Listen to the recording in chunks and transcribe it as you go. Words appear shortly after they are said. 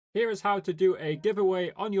Here is how to do a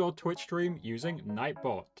giveaway on your Twitch stream using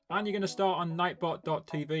Nightbot. And you're going to start on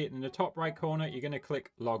nightbot.tv, and in the top right corner you're going to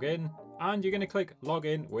click login, and you're going to click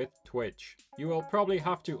login with Twitch. You will probably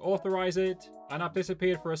have to authorize it, and I've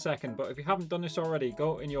disappeared for a second, but if you haven't done this already,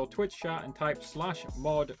 go in your Twitch chat and type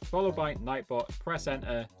 /mod followed by Nightbot, press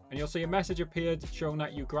enter, and you'll see a message appeared showing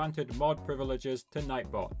that you granted mod privileges to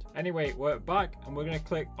Nightbot. Anyway, we're back and we're going to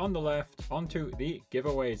click on the left onto the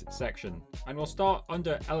giveaways section. And we'll start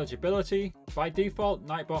under eligibility. By default,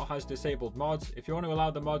 Nightbot has disabled mods. If you want to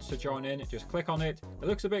allow the mods to join in, just click on it. It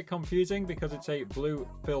looks a bit confusing because it's a blue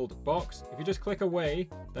filled box. If you just click away,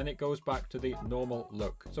 then it goes back to the normal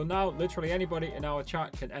look. So now literally anybody in our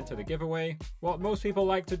chat can enter the giveaway. What most people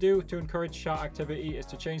like to do to encourage chat activity is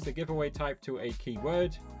to change the giveaway type to a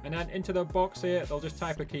keyword. And then into the box here, they'll just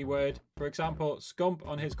type a keyword. For example, Scump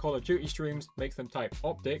on his Call of Duty streams makes them type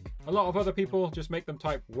optic. A lot of other people just make them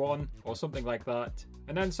type 1 or something like that.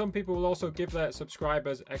 And then some people will also give their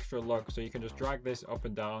subscribers extra luck, so you can just drag this up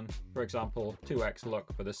and down. For example, 2x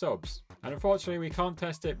luck for the subs. And unfortunately we can't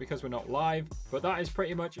test it because we're not live, but that is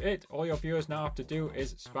pretty much it. All your viewers now have to do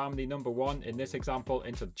is spam the number 1 in this example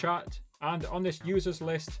into the chat. And on this users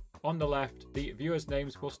list on the left, the viewers'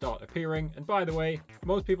 names will start appearing. And by the way,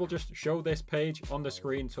 most people just show this page on the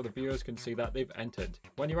screen so the viewers can see that they've entered.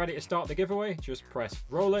 When you're ready to start the giveaway, just press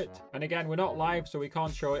roll it. And again, we're not live, so we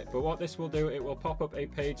can't show it. But what this will do, it will pop up a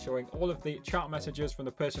page showing all of the chat messages from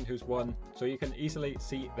the person who's won, so you can easily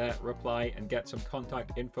see their reply and get some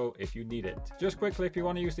contact info if you need it. Just quickly, if you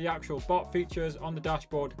want to use the actual bot features on the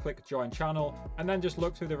dashboard, click join channel, and then just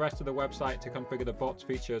look through the rest of the website to configure the bot's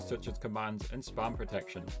features such as commands and spam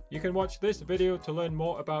protection. You can watch this video to learn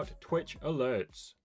more about Twitch alerts.